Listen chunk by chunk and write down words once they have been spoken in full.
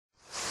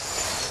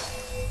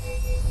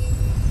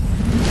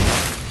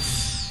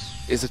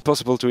Is it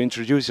possible to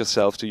introduce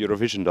yourself to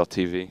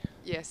Eurovision.tv?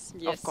 Yes,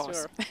 Yes, of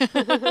course.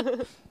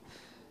 sure.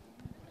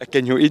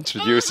 Can you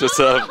introduce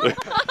yourself?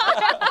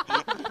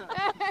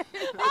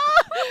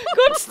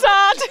 Good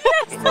start!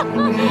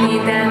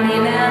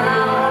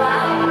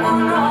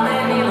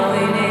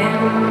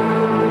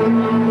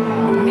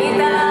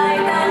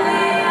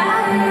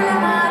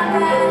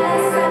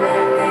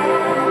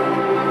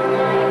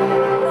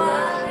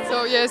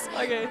 So yes,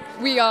 Okay.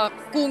 we are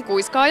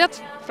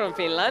Kuunkuiskaajat. From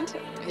Finland.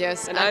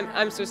 Yes, And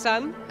I'm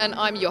Susan. and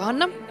I'm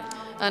Johanna.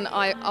 And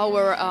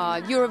our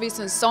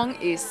Eurovision song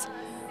is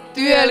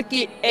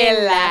Työlki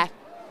Ellää.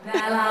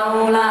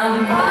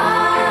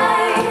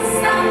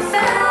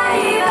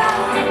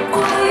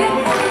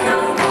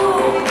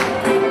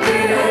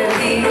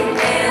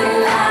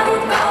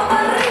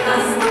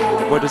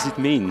 What does it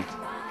mean?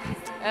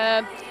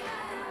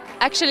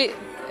 Actually,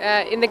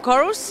 in the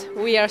chorus,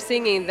 we are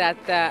singing that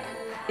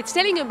it's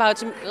telling about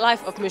the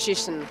life of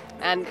musician,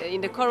 and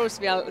in the chorus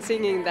we are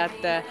singing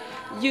that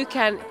you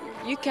can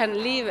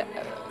live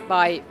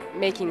by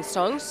making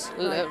songs,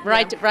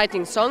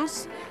 writing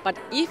songs, but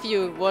if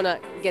you wanna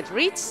get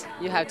rich,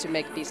 you have to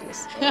make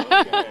business.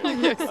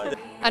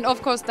 And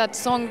of course that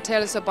song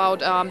tells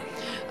about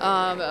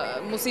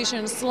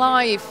musician's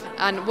life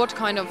and what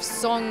kind of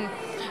song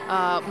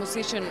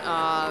musician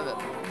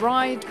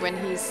write when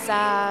he's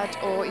sad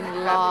or in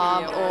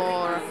love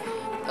or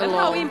And alone.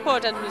 how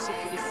important music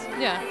is.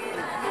 Yeah.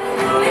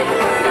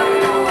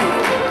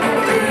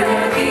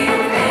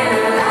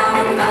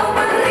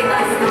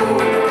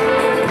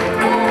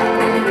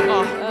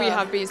 Oh, we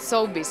have been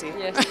so busy.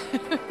 Yes.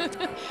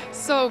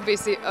 So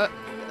busy.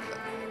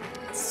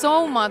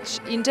 So much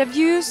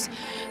interviews,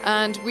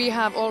 and we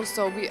have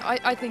also.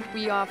 I think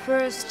we are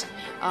first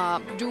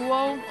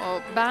duo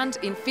or band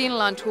in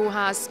Finland who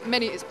has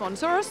many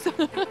sponsors.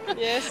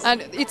 Yes.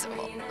 And it's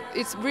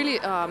really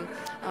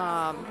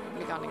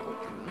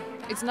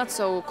it's not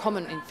so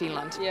common in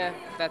Finland. Yeah,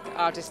 that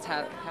artists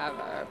have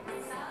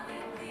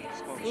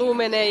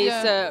Lumene is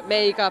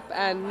makeup,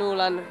 and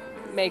Nulan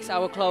makes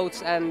our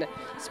clothes, and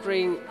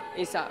Spring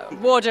is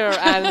water,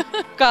 and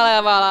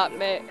Kalevala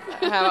may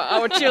have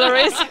our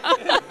jewelry.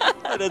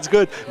 That's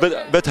good.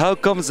 But how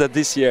comes that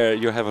this year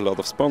you have a lot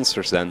of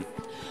sponsors then?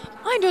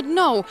 I don't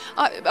know.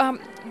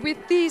 With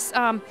these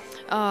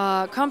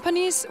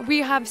companies, we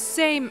have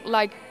same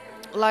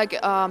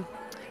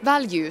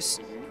values,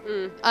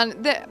 and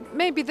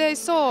maybe they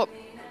saw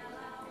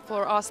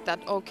for us that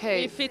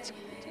okay. We fit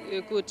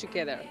good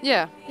together.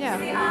 Yeah.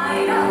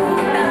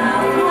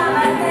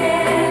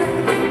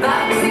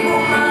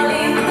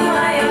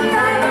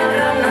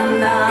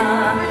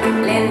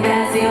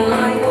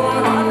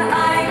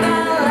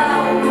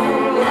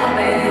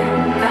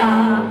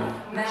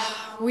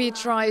 We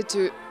try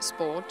to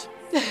sport,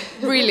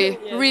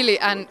 really,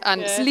 and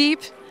sleep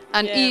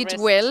and eat rest.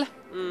 well.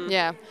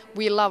 Yeah,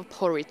 we love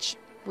porridge.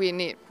 We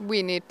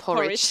need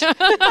porridge.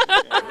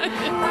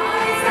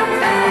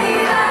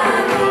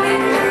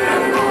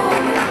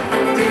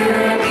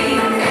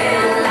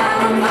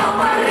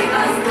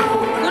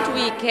 Good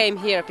we came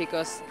here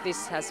because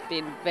this has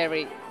been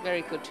very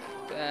good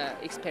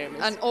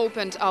experiment. And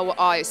opened our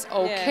eyes.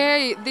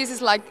 Okay, this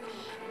is like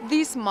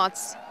this much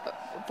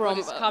from What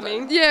is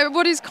coming.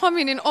 what is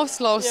coming in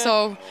Oslo. Yeah.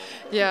 So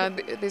yeah,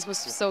 this was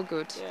so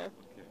good. Yeah.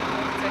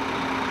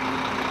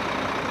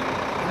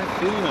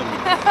 Finland.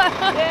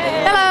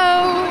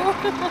 Hello.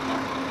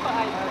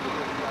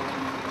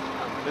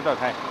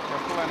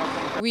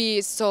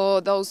 We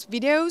saw those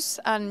videos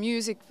and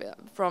music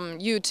from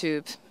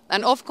YouTube.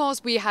 And of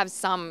course we have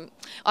some.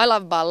 I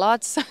love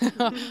ballads.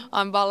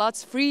 I'm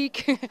ballads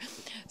freak.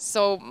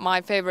 So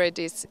my favorite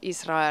is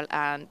Israel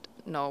and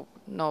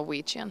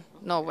Norwegian.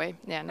 Norway.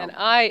 Yeah. No. And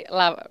I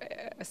love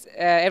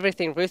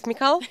everything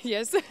rhythmical.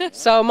 Yes.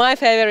 So my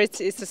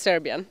favorite is the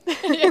Serbian.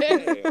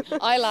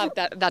 I love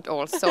that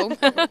also.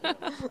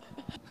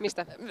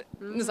 Mistä?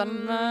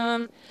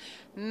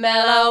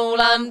 Mä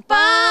laulan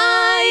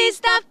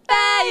paista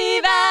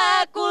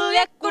päivää,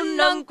 kulje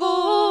kunnon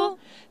kuu.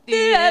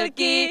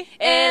 Työlki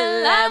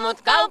ellää,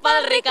 mut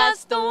kaupalla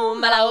rikastuu.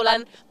 Mä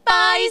laulan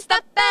paista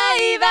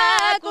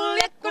päivää,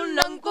 kulje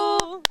kunnon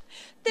kuu.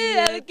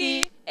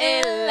 Työlki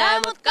ellää,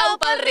 mut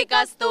kaupalla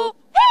rikastuu.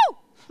 Woo!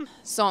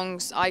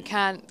 Songs I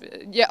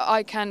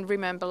can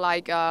remember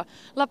like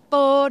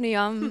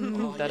Laponia,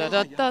 da da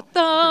da da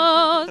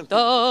da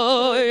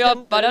da, ja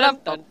ba da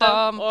da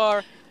da,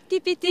 Or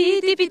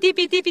tipiti tipiti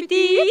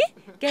tipiti.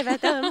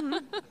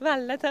 kevätän,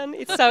 vällätän.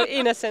 It's so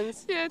innocent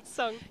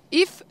song.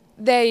 If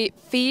they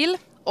feel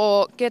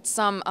or get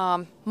some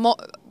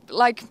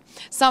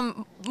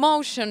some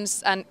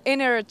motions and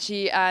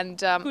energy and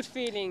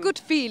Good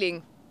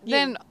feeling.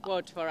 then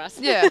Vote for us.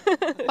 yeah.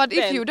 But if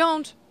Then. you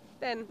don't,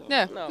 Then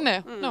yeah, no.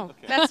 no.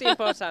 That's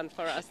important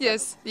for us.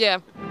 Yes, yeah.